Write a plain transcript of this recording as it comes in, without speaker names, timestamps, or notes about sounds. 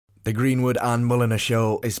The Greenwood and Mulliner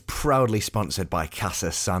Show is proudly sponsored by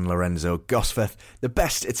Casa San Lorenzo Gosforth, the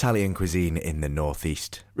best Italian cuisine in the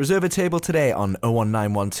northeast. Reserve a table today on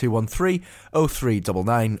 0191213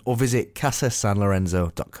 0399 or visit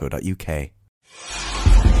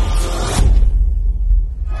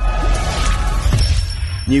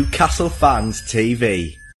casasanlorenzo.co.uk. Newcastle Fans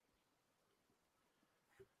TV.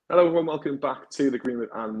 Hello everyone, welcome back to the Greenwood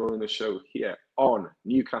and Mulliner Show here on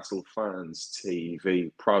Newcastle Fans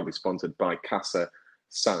TV, proudly sponsored by Casa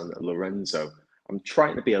San Lorenzo. I'm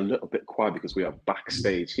trying to be a little bit quiet because we are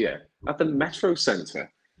backstage here at the Metro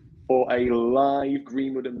Centre for a live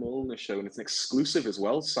Greenwood and Mulliner Show, and it's an exclusive as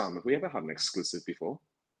well, Sam. Have we ever had an exclusive before?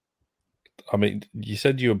 I mean, you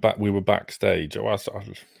said we were backstage,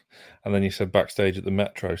 and then you said backstage at the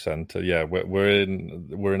Metro Centre. Yeah, we're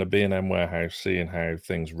in a B&M warehouse, seeing how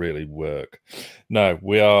things really work. No,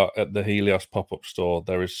 we are at the Helios pop-up store.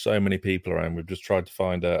 There is so many people around. We've just tried to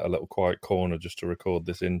find a little quiet corner just to record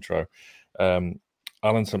this intro. Allan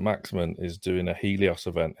Saint-Maximin is doing a Helios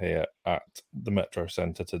event here at the Metro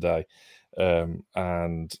Centre today,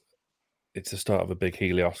 and it's the start of a big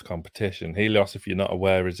Helios competition. Helios, if you're not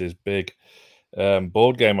aware, is his big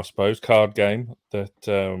board game, I suppose, card game that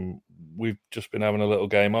we've just been having a little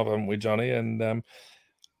game of, haven't we, Johnny? And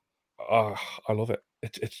I love it.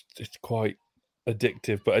 It's quite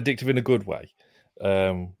addictive, but addictive in a good way.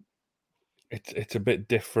 It's a bit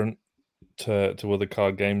different to other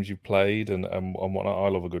card games you've played and whatnot. I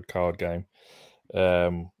love a good card game.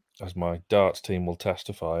 As my darts team will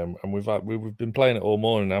testify, and we've been playing it all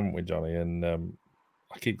morning, haven't we, Johnny? And I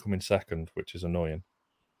keep coming second, which is annoying.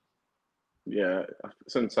 Yeah,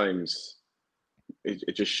 sometimes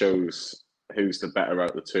it just shows who's the better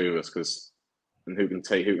out of the two of us, and who can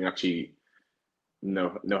actually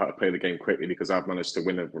know how to play the game quickly. Because I've managed to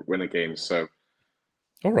win a game, so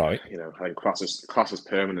all right. I think class is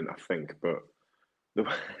permanent, I think. But the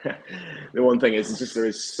one thing is just there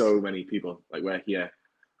is so many people. Like we're here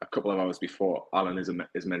a couple of hours before Alan is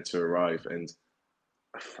meant to arrive, and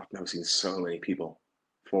I've never seen so many people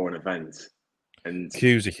for an event. And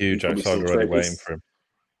queues are huge outside already waiting for him.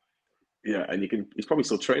 Yeah, and he's probably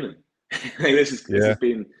still training. This has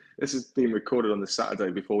been recorded on the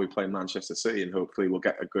Saturday before we play Manchester City, and hopefully we'll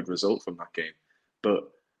get a good result from that game. But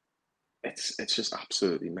it's just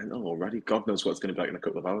absolutely mental already. God knows what it's going to be like in a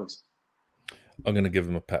couple of hours. I'm going to give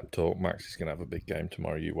them a pep talk. Max is going to have a big game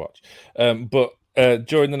tomorrow. You watch. But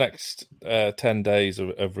during the next 10 days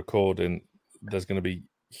of recording, there's going to be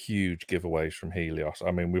huge giveaways from Helios.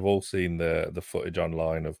 I mean, we've all seen the footage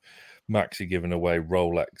online of Maxi giving away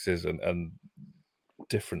Rolexes and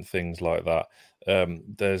different things like that.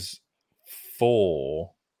 There's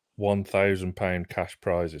 4 £1,000 cash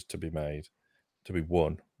prizes to be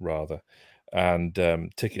won, rather, and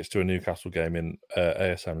tickets to a Newcastle game in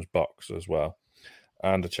ASM's box as well,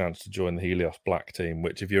 and a chance to join the Helios Black team,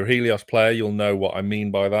 which if you're a Helios player, you'll know what I mean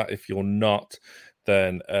by that. If you're not,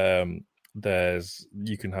 then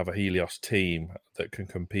you can have a Helios team that can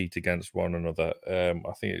compete against one another.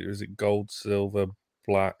 I think is it gold, silver,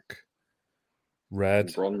 black,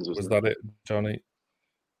 red, bronze, was that it, Johnny?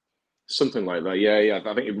 Something like that. Yeah.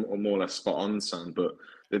 I think you're more or less spot on, Sam. But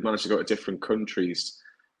they've managed to go to different countries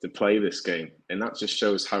to play this game, and that just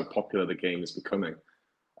shows how popular the game is becoming.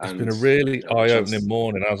 It's been a really eye-opening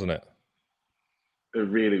morning, hasn't it? It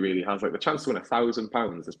really, really has. Like the chance to win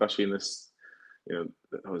 £1,000, especially in this,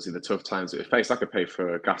 obviously the tough times that we face. I could pay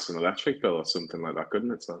for a gas and electric bill or something like that, couldn't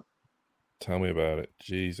it, Sam? Tell me about it.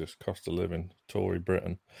 Jesus, cost of living, Tory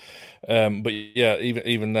Britain. But yeah,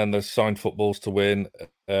 even then, there's signed footballs to win.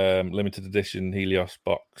 Limited edition Helios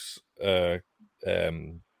box, the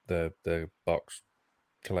box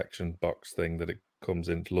collection box thing that it comes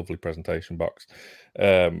in, lovely presentation box,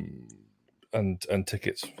 and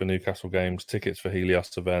tickets for Newcastle games, tickets for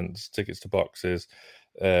Helios events, tickets to boxes.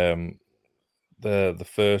 The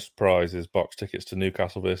first prize is box tickets to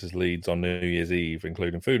Newcastle versus Leeds on New Year's Eve,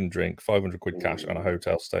 including food and drink, £500 cash, and a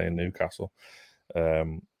hotel stay in Newcastle.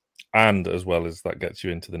 And as well as that gets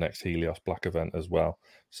you into the next Helios Black event as well.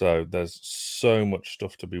 So there's so much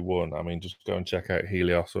stuff to be won. I mean, just go and check out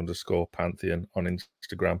Helios_Pantheon on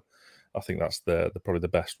Instagram. I think that's probably the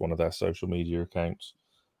best one of their social media accounts.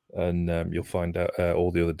 And you'll find out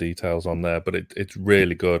all the other details on there. But it's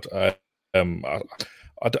really good.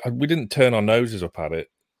 We didn't turn our noses up at it,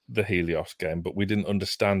 the Helios game, but we didn't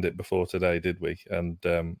understand it before today, did we? And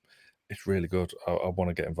it's really good. I want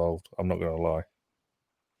to get involved. I'm not going to lie.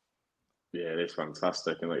 Yeah, it is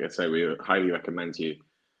fantastic, and like I say, we highly recommend you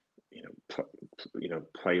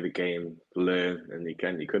play the game, learn, and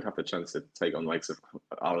you could have the chance to take on likes of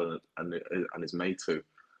Alan and his mates who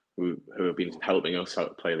who have been helping us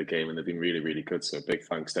out play the game, and they've been really, really good. So big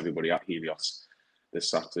thanks to everybody at Helios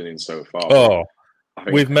this afternoon so far. Oh, I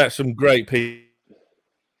think we've met some great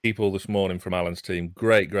people this morning from Alan's team.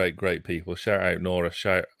 Great people. Shout out Nora,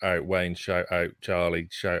 shout out Wayne, shout out Charlie,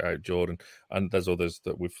 shout out Jordan, and there's others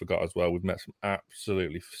that we've forgot as well. We've met some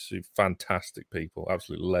absolutely fantastic people,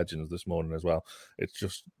 absolute legends this morning as well. It's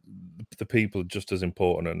just the people are just as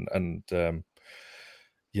important, and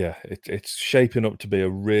yeah, it's shaping up to be a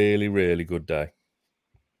really, really good day.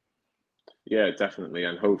 Yeah, definitely,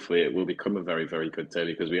 and hopefully it will become a very, very good day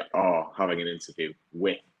because we are having an interview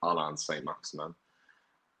with Allan Saint-Maximin.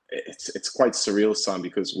 It's quite surreal, Sam,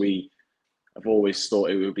 because we have always thought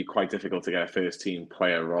it would be quite difficult to get a first team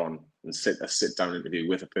player on and sit down interview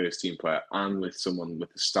with a first team player and with someone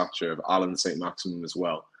with the stature of Allan Saint-Maximin as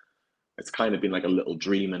well. It's kind of been like a little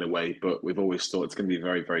dream in a way, but we've always thought it's going to be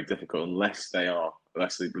very, very difficult unless they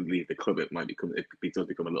leave the club. It does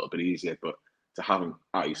become a little bit easier, but to have him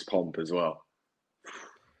at East Pomp as well,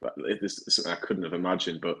 it's something I couldn't have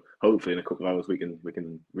imagined. But hopefully in a couple of hours we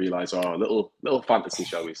can realise our little fantasy,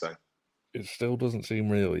 shall we say. It still doesn't seem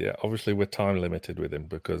real yet. Obviously, we're time limited with him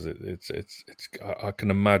because it's. I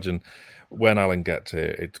can imagine when Alan gets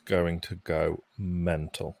here, it's going to go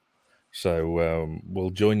mental. So we'll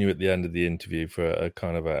join you at the end of the interview for a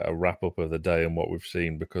kind of a wrap up of the day and what we've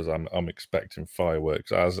seen, because I'm expecting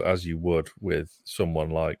fireworks as you would with someone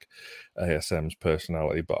like ASM's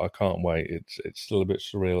personality. But I can't wait. It's still a bit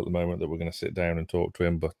surreal at the moment that we're going to sit down and talk to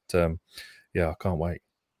him. But yeah, I can't wait.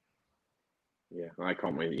 Yeah, I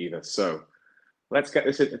can't wait either. So let's get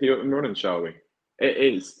this interview up and running, shall we? It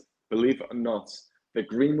is, believe it or not, the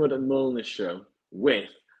Greenwood and Mulliner Show with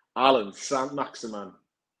Allan Saint-Maximin.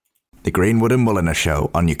 The Greenwood and Mulliner Show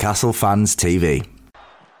on Newcastle Fans TV.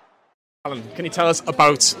 Allan, can you tell us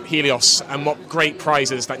about Helios and what great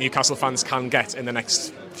prizes that Newcastle fans can get in the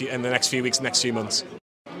next few weeks, next few months?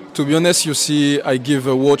 To be honest, you see, I give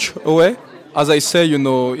a watch away. As I say,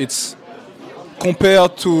 it's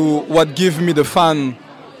compared to what give me the fan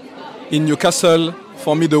in Newcastle.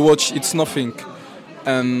 For me, the watch, it's nothing.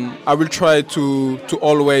 And I will try to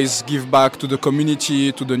always give back to the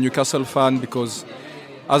community, to the Newcastle fan, because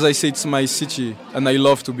as I say, it's my city and I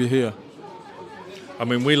love to be here. I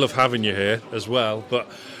mean, we love having you here as well, but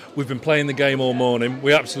we've been playing the game all morning.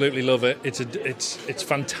 We absolutely love it. It's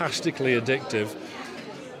fantastically addictive.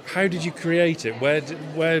 How did you create it?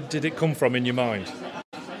 Where did it come from in your mind?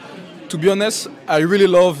 To be honest, I really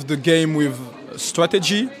love the game with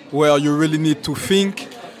strategy, where you really need to think,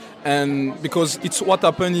 and because it's what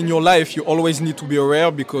happened in your life, you always need to be aware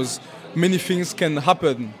because many things can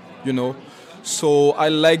happen, So I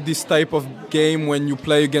like this type of game when you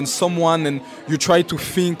play against someone and you try to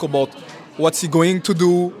think about what's he going to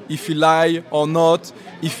do, if he lie or not,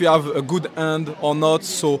 if he have a good hand or not.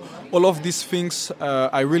 So all of these things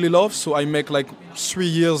I really love. So I make 3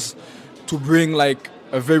 years to bring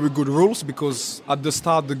a very good rules, because at the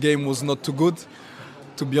start the game was not too good,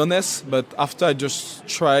 to be honest. But after I just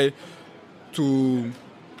try to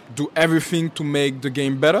do everything to make the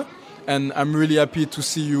game better. And I'm really happy to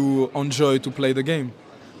see you enjoy to play the game.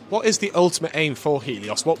 What is the ultimate aim for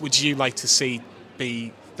Helios? What would you like to see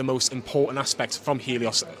be the most important aspect from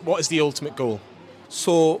Helios? What is the ultimate goal?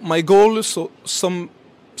 So my goal, some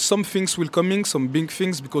things will coming, some big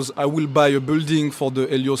things, because I will buy a building for the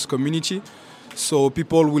Helios community. So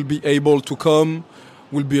people will be able to come,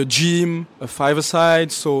 will be a gym, a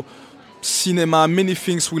five-a-side, so cinema, many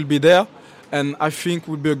things will be there. And I think it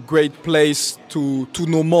would be a great place to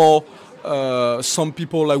know more. Some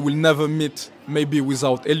people I will never meet, maybe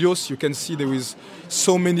without Helios. You can see there is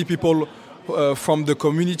so many people from the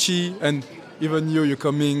community, and even you're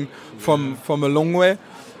coming from a long way.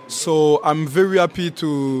 So I'm very happy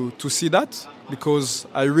to see that, because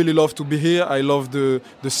I really love to be here. I love the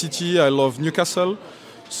city. I love Newcastle.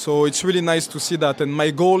 So it's really nice to see that. And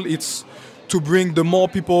my goal is to bring the more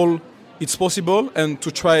people it's possible, and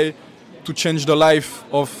to try to change the life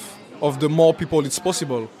of the more people it's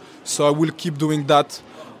possible. So I will keep doing that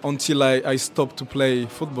until I stop to play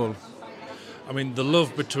football. I mean, the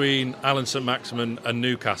love between Allan Saint-Maximin and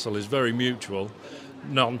Newcastle is very mutual,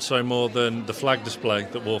 not so more than the flag display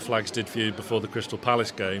that War Flags did for you before the Crystal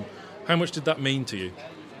Palace game. How much did that mean to you?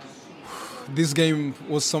 This game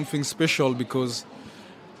was something special, because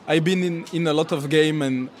I've been in a lot of games,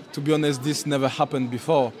 and to be honest, this never happened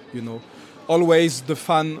before. Always the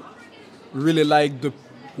fan really like the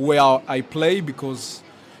way I play, because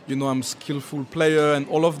I'm a skillful player and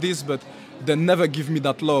all of this, but they never give me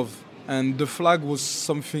that love. And the flag was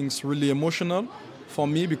something really emotional for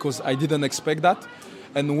me, because I didn't expect that.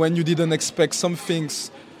 And when you didn't expect some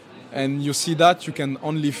things, And you see that, you can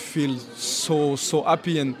only feel so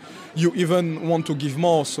happy, and you even want to give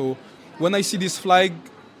more. So when I see this flag,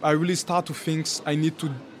 I really start to think I need to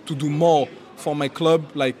do more for my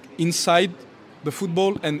club, like inside the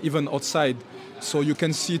football and even outside. So you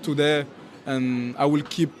can see today, and I will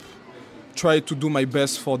try to do my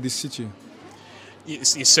best for this city. You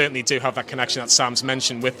certainly do have that connection that Sam's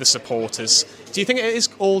mentioned with the supporters. Do you think it is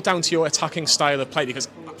all down to your attacking style of play? Because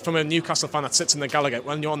from a Newcastle fan that sits in the Gallagher,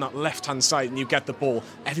 when you're on that left-hand side and you get the ball,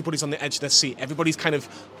 everybody's on the edge of their seat. Everybody's kind of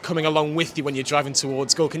coming along with you when you're driving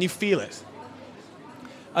towards goal. Can you feel it?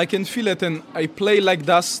 I can feel it, and I play like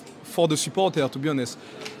that for the supporter, to be honest.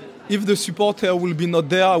 If the supporter will be not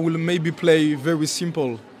there, I will maybe play very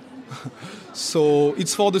simple. So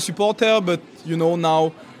it's for the supporter, but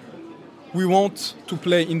now we want to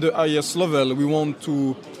play in the highest level. We want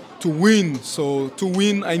to win. So to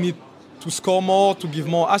win, I need to score more, to give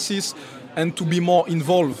more assists, and to be more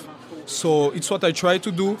involved. So it's what I try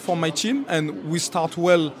to do for my team, and we start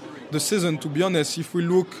well the season, to be honest. If we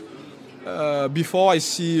look before, I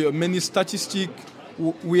see many statistics.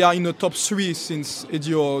 We are in the top 3 since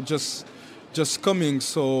Edio just coming.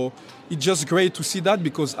 So it's just great to see that,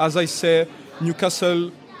 because as I say,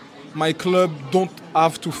 Newcastle, my club, don't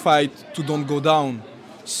have to fight to don't go down.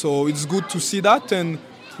 So it's good to see that, and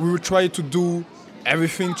we will try to do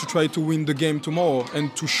everything to try to win the game tomorrow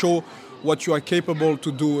and to show what you are capable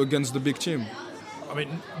to do against the big team. I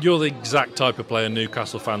mean, you're the exact type of player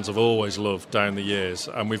Newcastle fans have always loved down the years,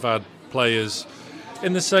 and we've had players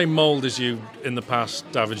in the same mould as you in the past: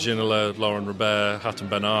 David Ginola, Lauren Robert, Hatem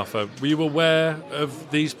Ben Arfa. Were you aware of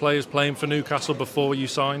these players playing for Newcastle before you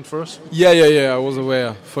signed for us? Yeah, I was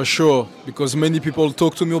aware, for sure, because many people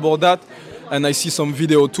talk to me about that, and I see some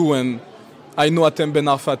video too, and I know Hatem Ben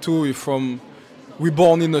Arfa too. We're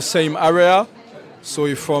born in the same area, so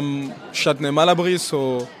he's from Châtenay-Malabry,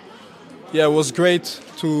 so yeah, it was great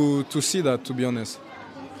to see that, to be honest.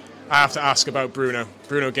 I have to ask about Bruno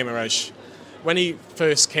Guimaraes. When he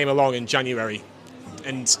first came along in January,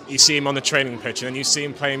 and you see him on the training pitch, and then you see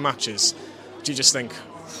him playing matches, do you just think,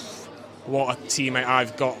 what a teammate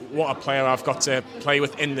I've got, what a player I've got to play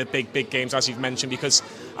with in the big games, as you've mentioned? Because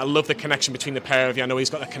I love the connection between the pair of you. I know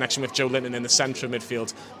he's got a connection with Joe Linton in the centre of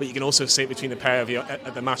midfield, but you can also see it between the pair of you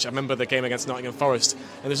at the match. I remember the game against Nottingham Forest,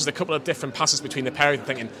 and there's just a couple of different passes between the pair of you,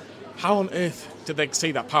 thinking, how on earth did they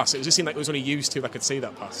see that pass? It just seemed like it was only used to that could see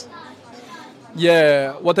that pass.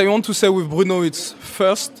 Yeah, what I want to say with Bruno, it's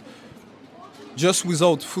first, just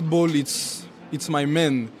without football, it's my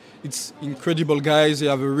man. It's incredible guys, they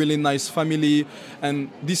have a really nice family, and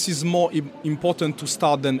this is more important to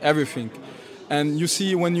start than everything. And you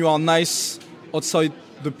see, when you are nice outside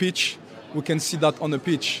the pitch, we can see that on the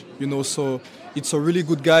pitch, so it's a really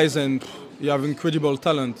good guys, and you have incredible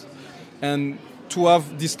talent. And to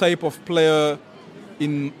have this type of player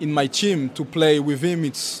in my team, to play with him,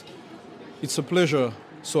 it's a pleasure.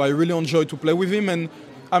 So I really enjoy to play with him, and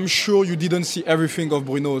I'm sure you didn't see everything of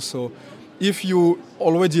Bruno. So if you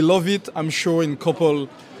already love it, I'm sure in couple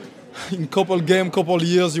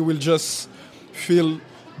years, you will just feel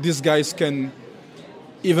these guys can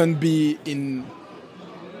even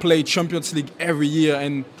play Champions League every year,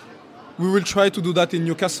 and we will try to do that in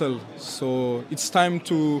Newcastle. So it's time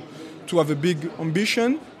to have a big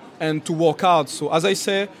ambition and to work hard. So as I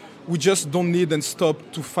say, we just don't need and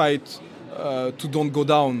stop to fight to don't go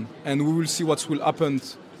down, and we will see what will happen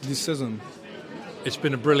this season. It's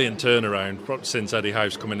been a brilliant turnaround since Eddie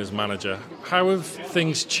Howe's come in as manager. How have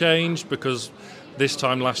things changed? Because this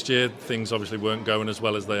time last year, things obviously weren't going as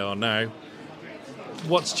well as they are now.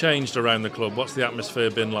 What's changed around the club? What's the atmosphere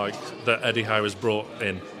been like that Eddie Howe has brought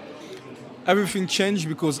in? Everything changed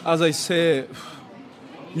because, as I say,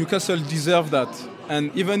 Newcastle deserve that.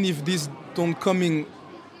 And even if this don't come in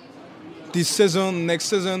this season, next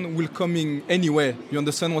season will come in anyway. You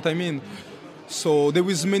understand what I mean? So there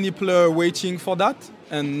is many players waiting for that,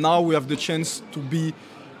 and now we have the chance to be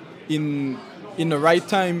in the right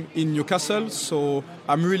time in Newcastle. So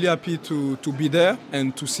I'm really happy to be there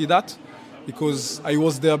and to see that, because I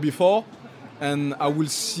was there before, and I will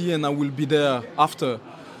see and I will be there after.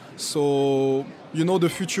 So the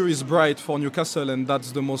future is bright for Newcastle, and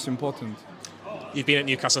that's the most important. You've been at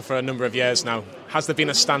Newcastle for a number of years now. Has there been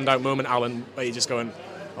a standout moment, Alan, where you're just going,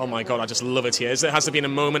 oh my God, I just love it here? Has there been a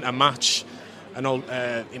moment, a match,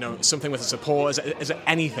 something with the support? Is it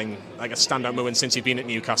anything like a standout moment since you've been at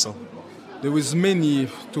Newcastle? There was many,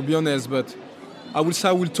 to be honest, but I will say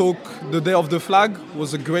I will talk the day of the flag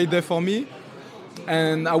was a great day for me,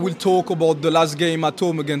 and I will talk about the last game at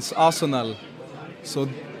home against Arsenal. So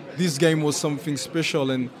this game was something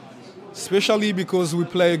special, and especially because we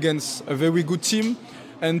play against a very good team,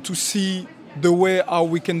 and to see the way how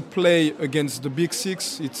we can play against the big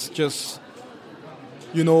six, it's just,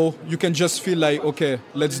 you can just feel like, okay,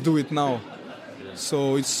 let's do it now.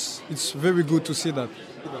 So it's very good to see that.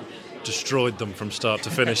 Destroyed them from start to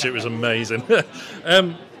finish. It was amazing.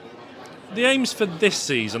 The aims for this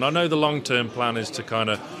season, I know the long-term plan is to kind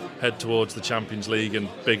of head towards the Champions League and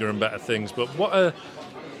bigger and better things, but what are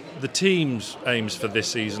the team's aims for this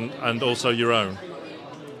season and also your own?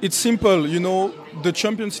 It's simple, the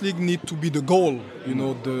Champions League need to be the goal.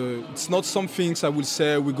 It's not some things I will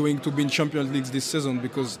say we're going to be in Champions League this season,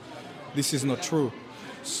 because this is not true.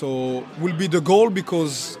 So will be the goal,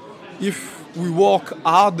 because if we work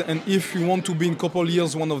hard and if we want to be in a couple of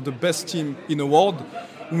years one of the best team in the world,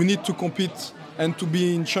 we need to compete and to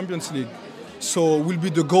be in Champions League. So will be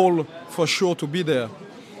the goal for sure to be there.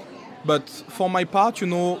 But for my part,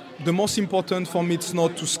 the most important for me it's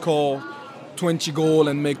not to score 20 goals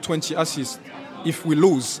and make 20 assists if we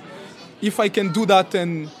lose. If I can do that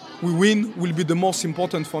and we win, will be the most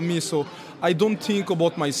important for me. So I don't think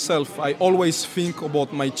about myself. I always think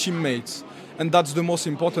about my teammates. And that's the most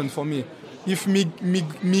important for me. If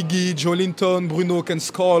Miggy, Joelinton, Bruno can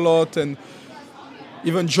score a lot, and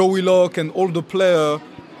even Joey Locke and all the players,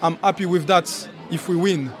 I'm happy with that if we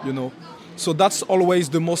win, So that's always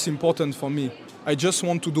the most important for me. I just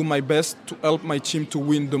want to do my best to help my team to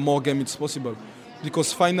win the more games it's possible.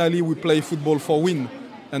 Because finally we play football for win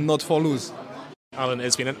and not for lose. Allan,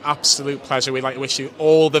 it's been an absolute pleasure. We'd like to wish you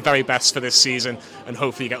all the very best for this season, and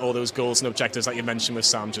hopefully you get all those goals and objectives that you mentioned with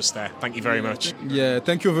Sam just there. Thank you very much. Yeah,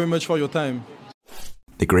 thank you very much for your time.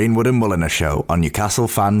 The Greenwood and Mulliner Show on Newcastle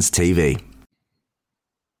Fans TV.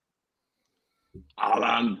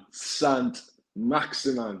 Allan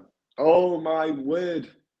Saint-Maximin. Oh my word.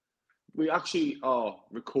 We actually are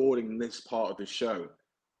recording this part of the show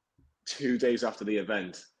 2 days after the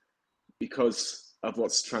event because of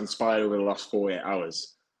what's transpired over the last 48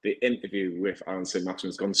 hours. The interview with Allan Saint-Maximin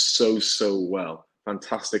has gone so well.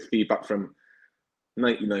 Fantastic feedback from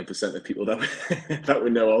 99% of the people that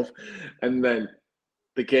we know of. And then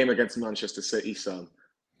the game against Manchester City, Sam.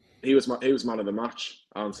 He was man of the match,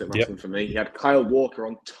 Allan Saint-Maximin, for me. He had Kyle Walker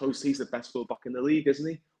on toast. He's the best fullback in the league, isn't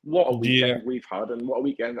he? What a weekend we've had, and what a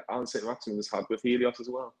weekend Allan Saint-Maximin has had with Helios as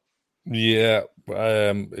well. Yeah,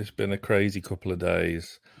 it's been a crazy couple of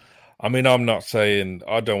days. I mean, I'm not saying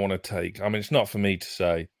I don't want to take. I mean, it's not for me to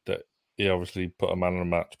say that he obviously put a man of the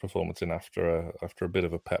match performance in after a bit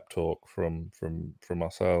of a pep talk from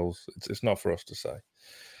ourselves. It's not for us to say,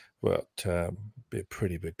 but be a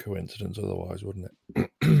pretty big coincidence otherwise, wouldn't it?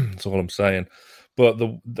 That's all I'm saying. But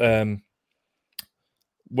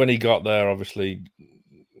when he got there, obviously,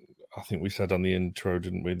 I think we said on the intro,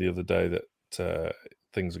 didn't we, the other day that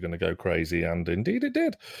things are going to go crazy, and indeed it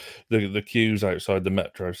did. The queues outside the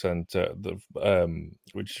Metro Centre,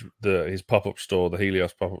 his pop-up store, the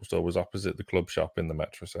Helios pop-up store, was opposite the club shop in the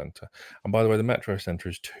Metro Centre. And by the way, the Metro Centre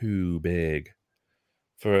is too big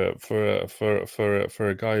for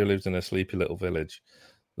a guy who lives in a sleepy little village.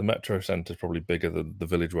 The Metro Centre is probably bigger than the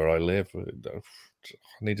village where I live. I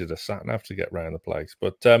needed a sat nav to get around the place,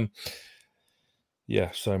 but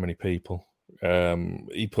yeah, so many people.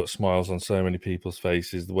 He put smiles on so many people's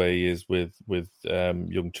faces, the way he is with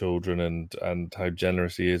young children, and how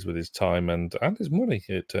generous he is with his time and his money.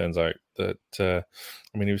 It turns out that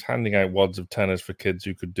he was handing out wads of tenors for kids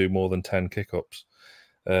who could do more than 10 kick-ups,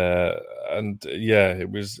 and yeah, it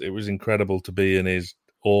was incredible to be in his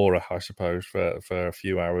aura, I suppose, for a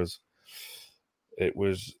few hours. It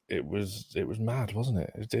was mad, wasn't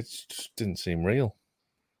it? It just didn't seem real.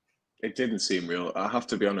 It didn't seem real. I have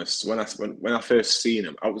to be honest. When I first seen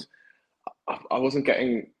him, I wasn't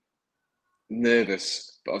getting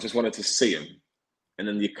nervous, but I just wanted to see him. And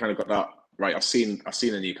then you kind of got that right. I've seen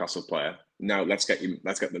a Newcastle player. Now let's get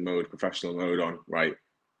the professional mode on. Right,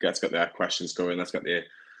 let's get their questions going. Let's get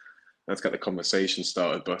the conversation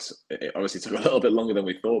started. But it obviously took a little bit longer than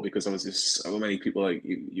we thought, because there was just so many people, like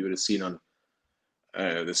you would have seen on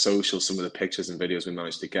the socials, some of the pictures and videos we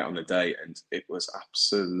managed to get on the day, and it was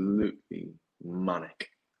absolutely manic.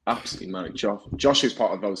 Josh, who's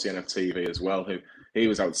part of OCNF TV as well, who he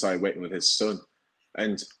was outside waiting with his son,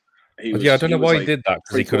 and I don't know why he did that,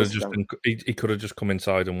 because he could have just come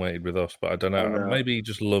inside and waited with us, but I don't know. Maybe he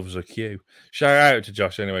just loves a queue. Shout out to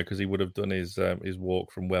Josh anyway, because he would have done his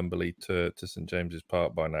walk from Wembley to St James's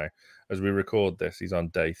Park by now. As we record this, he's on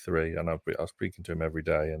day 3, and I was speaking to him every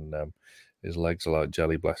day, and his legs are like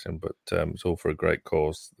jelly, bless him, but it's all for a great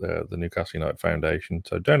cause, the Newcastle United Foundation.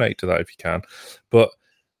 So donate to that if you can. But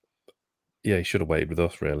yeah, he should have waited with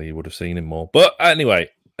us, really. He would have seen him more. But anyway,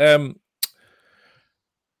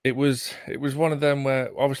 It was one of them where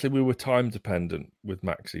obviously we were time dependent with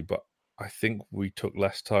Maxi, but I think we took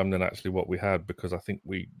less time than actually what we had, because I think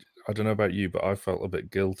I don't know about you, but I felt a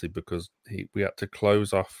bit guilty because we had to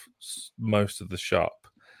close off most of the shop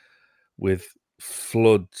with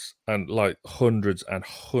floods and like hundreds and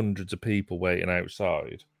hundreds of people waiting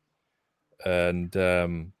outside. And I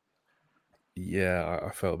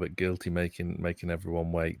felt a bit guilty making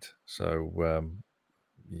everyone wait. So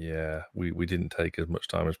we didn't take as much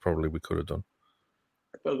time as probably we could have done.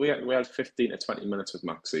 Well, we had 15 to 20 minutes with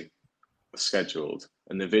Maxi scheduled,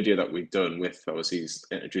 and the video that we'd done with obviously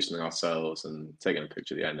introducing ourselves and taking a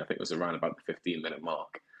picture at the end, I think it was around about the 15-minute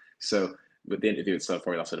mark. So, but the interview itself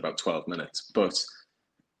probably lasted about 12 minutes. But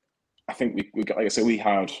I think we got, like I said, we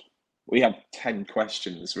had 10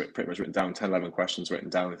 questions pretty much written down, 10, 11 questions written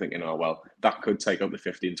down, thinking, oh, well, that could take up the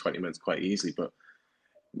 15, 20 minutes quite easily. But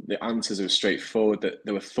the answers were straightforward. That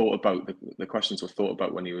they were thought about. The questions were thought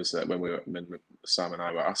about when Sam and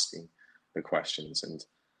I were asking the questions, and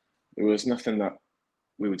there was nothing that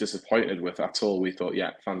we were disappointed with at all. We thought,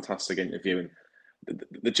 yeah, fantastic interview, and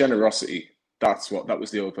the generosity. That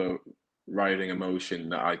was the overriding emotion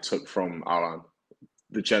that I took from Allan.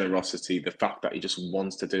 The generosity, the fact that he just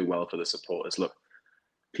wants to do well for the supporters. Look,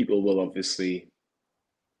 people will obviously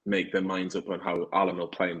make their minds up on how Allan will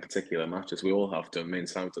play in particular matches. We all have done. Me and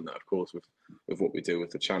Sam have done that, of course, with what we do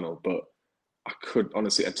with the channel. But I could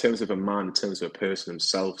honestly, in terms of a man, in terms of a person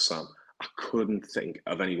himself, Sam, I couldn't think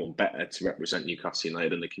of anyone better to represent Newcastle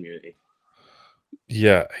United in the community.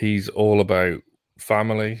 Yeah, he's all about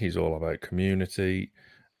family. He's all about community.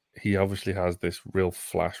 He obviously has this real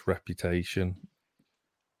flash reputation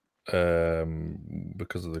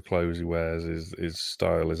because of the clothes he wears, his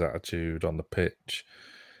style, his attitude on the pitch.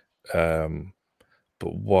 But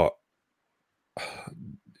what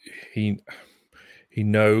he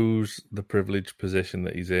knows the privileged position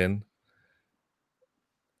that he's in,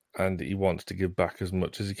 and he wants to give back as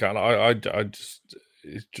much as he can. I just,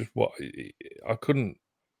 it's just what I couldn't.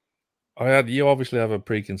 You obviously have a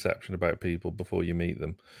preconception about people before you meet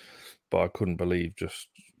them, but I couldn't believe just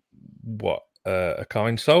what a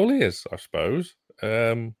kind soul he is, I suppose.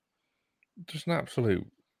 Just an absolute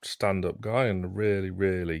stand-up guy and a really,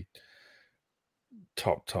 really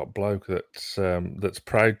top bloke that's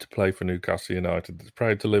proud to play for Newcastle United, that's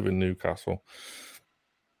proud to live in Newcastle,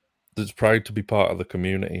 that's proud to be part of the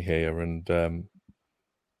community here. And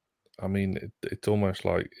I mean, it's almost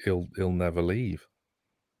like he'll never leave.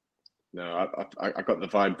 No, I got the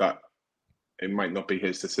vibe that it might not be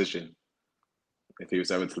his decision if he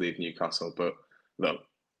was ever to leave Newcastle. But look,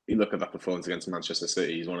 you look at that performance against Manchester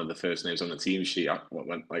City, he's one of the first names on the team sheet.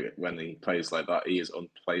 When he plays like that, he is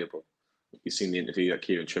unplayable. You've seen the interview that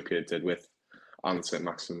Kieran Trippier did with Allan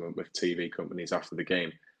Saint-Maximin with TV companies after the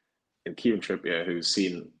game. And Kieran Trippier, who's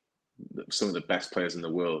seen some of the best players in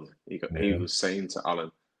the world, he was saying to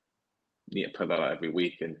Allan, "You need to play that every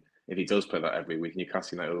week." And if he does play that every week,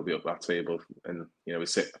 Newcastle United will be up that table. And we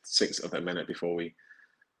sit 6 of a minute before we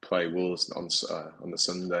play Wolves on the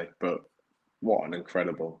Sunday. But what an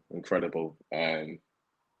incredible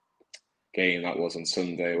game that was on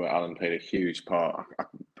Sunday, where Allan played a huge part.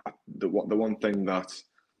 The one thing that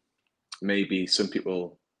maybe some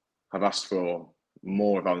people have asked for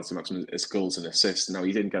more of Allan Saint-Maximin is goals and assists. Now,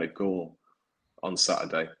 he didn't get a goal on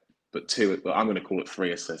Saturday, but 2. I'm going to call it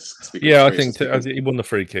 3 assists. Yeah, I think he won the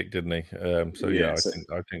free kick, didn't he? I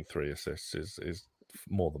think 3 assists is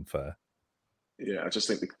more than fair. Yeah, I just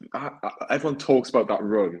think everyone talks about that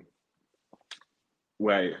run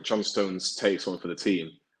where John Stones takes one for the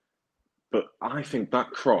team. But I think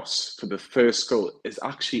that cross for the first goal is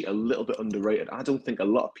actually a little bit underrated. I don't think a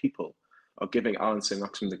lot of people are giving Allan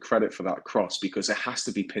Saint-Maximin the credit for that cross, because it has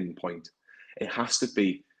to be pinpoint. It has to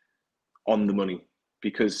be on the money,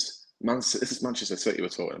 because this is Manchester City we're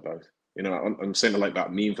talking about. I'm saying it like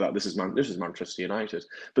that meme for that. This is Manchester United,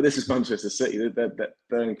 but this is Manchester City.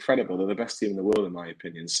 They're incredible. They're the best team in the world, in my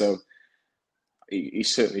opinion. So he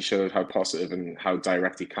certainly showed how positive and how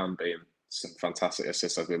direct he can be, and some fantastic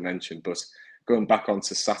assists, as we mentioned. But going back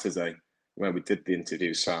onto Saturday, where we did the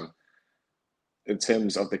interview, Sam, in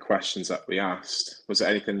terms of the questions that we asked, was there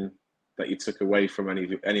anything that you took away from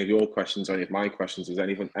any of your questions, or any of my questions? Was there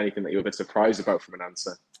anything that you were a bit surprised about from an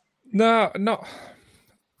answer? No, not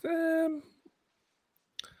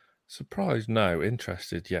surprised. No,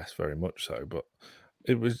 interested. Yes, very much so. But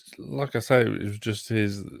it was, like I say, it was just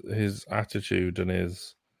his attitude, and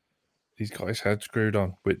he's got his head screwed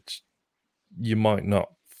on, which you might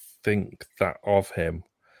not think that of him,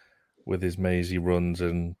 with his mazy runs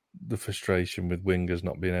and the frustration with wingers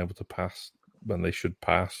not being able to pass when they should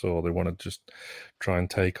pass, or they want to just try and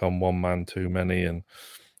take on one man too many. And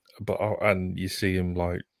and you see him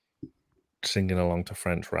like singing along to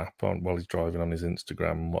French rap while he's driving on his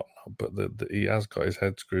Instagram and whatnot. But he has got his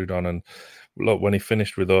head screwed on. And look, when he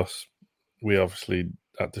finished with us, we obviously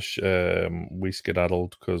had to we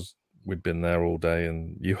skedaddled because we'd been there all day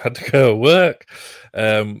and you had to go to work.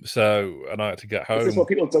 And I had to get home. This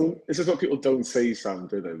is what people don't see, Sam,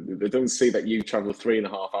 do they? They don't see that you travel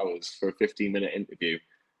 3.5 hours for a 15-minute interview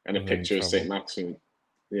and a picture of Saint-Maximin.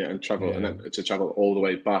 Yeah, and then to travel all the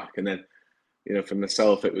way back. And then, for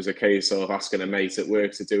myself, it was a case of asking a mate at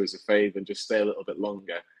work to do us a favour and just stay a little bit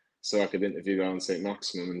longer so I could interview Allan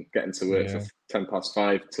Saint-Maximin and getting to work for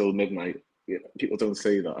 5:10 till midnight. Yeah, people don't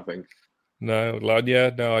see that, I think. No, I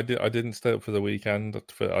didn't stay up for the weekend.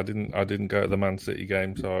 I didn't go to the Man City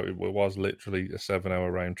game, so it was literally a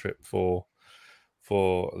 7-hour round trip for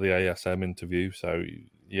the ASM interview. So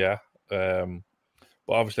yeah, but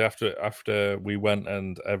obviously after we went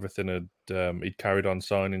and everything he'd carried on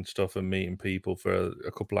signing stuff and meeting people for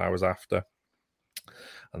a couple of hours after,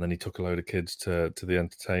 and then he took a load of kids to the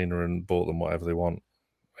entertainer and bought them whatever they want.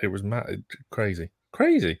 It was mad, crazy.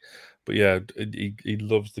 But yeah, he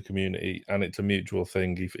loves the community, and it's a mutual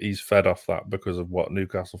thing. He's fed off that because of what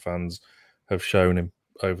Newcastle fans have shown him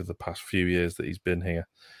over the past few years that he's been here.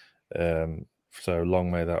 So long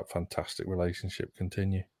may that fantastic relationship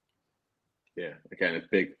continue. Yeah, again, a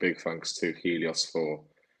big thanks to Helios for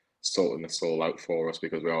sorting this all out for us,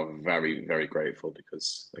 because we are very, very grateful,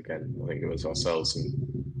 because, again, I think it was ourselves and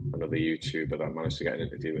another YouTuber that managed to get an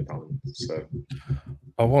interview with Allan. So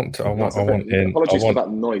apologies for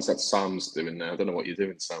that noise that Sam's doing there. I don't know what you're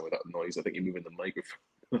doing, Sam, with that noise. I think you're moving the microphone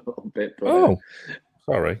a little bit. But,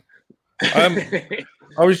 sorry.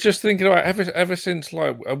 I was just thinking about ever since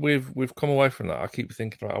like we've come away from that. I keep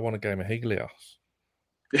thinking about I want a game of Helios.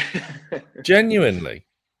 Genuinely,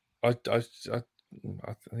 I'm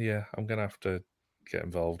gonna have to get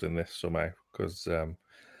involved in this somehow, because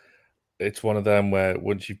it's one of them where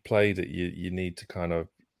once you've played it, you need to kind of.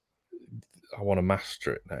 I want to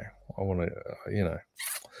master it now. I want to,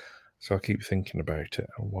 So I keep thinking about it.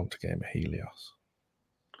 I want a game of Helios.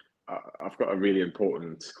 I've got a really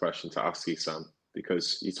important question to ask you, Sam,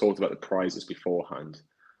 because you talked about the prizes beforehand.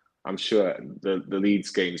 I'm sure the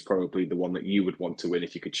Leeds game is probably the one that you would want to win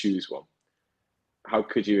if you could choose one. How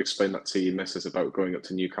could you explain that to your missus about going up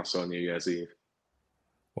to Newcastle on New Year's Eve?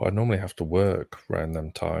 Well, I normally have to work around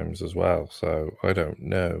them times as well, so I don't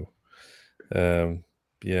know.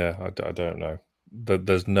 I don't know.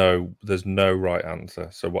 There's no right answer.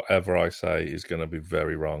 So whatever I say is going to be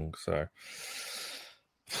very wrong. So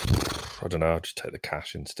I don't know. I'll just take the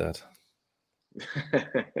cash instead.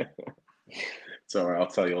 It's all right. I'll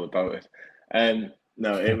tell you all about it.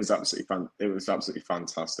 No, it was absolutely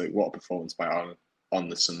fantastic. What a performance by Allan on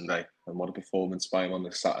the Sunday, and what a performance by him on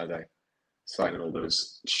the Saturday, signing all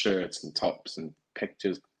those shirts and tops and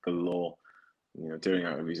pictures galore. Doing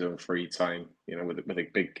out of his own free time, with a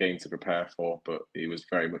big game to prepare for, but he was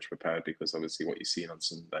very much prepared, because obviously what you've seen on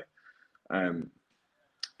Sunday,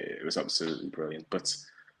 it was absolutely brilliant. But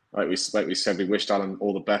like we said, we wished Allan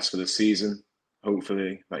all the best for the season.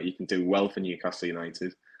 Hopefully that he can do well for Newcastle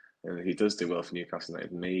United, and if he does do well for Newcastle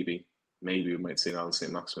United, maybe we might see an Allan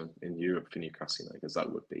Saint-Maximin in Europe for Newcastle United, because that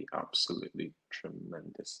would be absolutely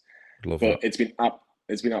tremendous. It's been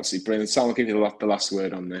absolutely brilliant. Sam, I'll give you the last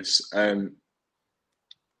word on this.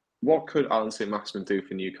 What could Allan Saint-Maximin do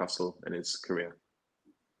for Newcastle in his career?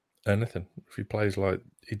 Anything. If he plays like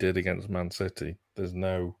he did against Man City,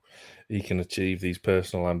 he can achieve these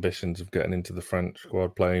personal ambitions of getting into the French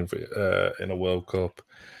squad, playing for, in a World Cup,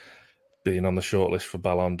 being on the shortlist for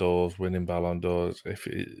Ballon d'Ors, winning Ballon d'Ors.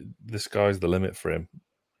 The sky's the limit for him,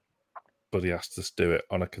 but he has to do it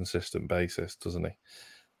on a consistent basis, doesn't he?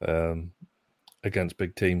 Against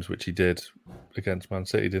big teams, which he did against Man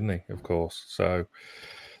City, didn't he? Of course. So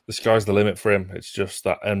the sky's the limit for him. It's just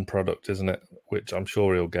that end product, isn't it? Which I'm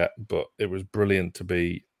sure he'll get. But it was brilliant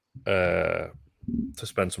to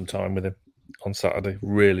spend some time with him on Saturday.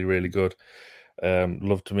 Really, really good.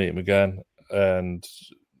 Love to meet him again. And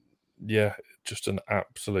yeah, just an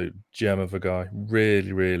absolute gem of a guy.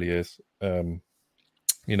 Really, really is. And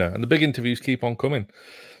the big interviews keep on coming.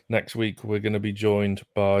 Next week, we're going to be joined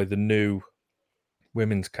by the new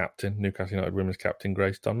women's captain, Newcastle United women's captain,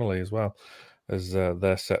 Grace Donnelly, as well, as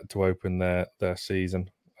they're set to open their season.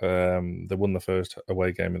 They won the first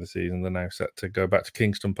away game of the season. They're now set to go back to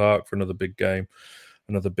Kingston Park for another big game,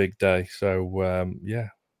 another big day. So,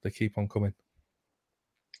 they keep on coming.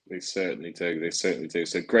 They certainly do.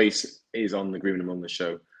 So Grace is on the Green and the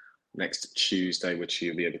show next Tuesday, which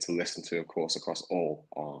you'll be able to listen to, of course, across all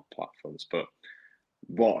our platforms. But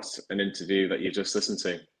what an interview that you just listened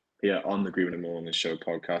to. here on the Greenwood and Mulliner Show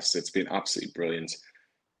podcast. It's been absolutely brilliant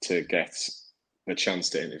to get the chance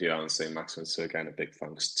to interview Allan Saint-Maximin. So again, a big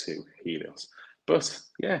thanks to Helios. But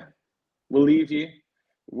yeah, we'll leave you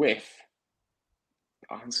with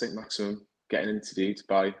Allan Saint-Maximin getting interviewed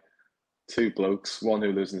by two blokes, one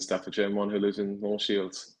who lives in Staffordshire and one who lives in North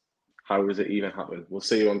Shields. How does it even happen? We'll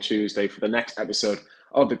see you on Tuesday for the next episode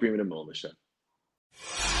of the Greenwood and Mulliner Show.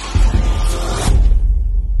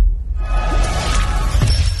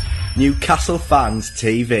 Newcastle Fans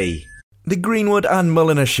TV. The Greenwood and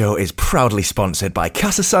Mulliner Show is proudly sponsored by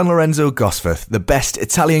Casa San Lorenzo Gosforth, the best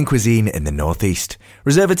Italian cuisine in the northeast.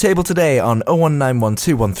 Reserve a table today on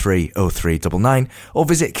 01912130399 or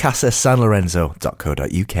visit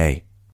casasanlorenzo.co.uk.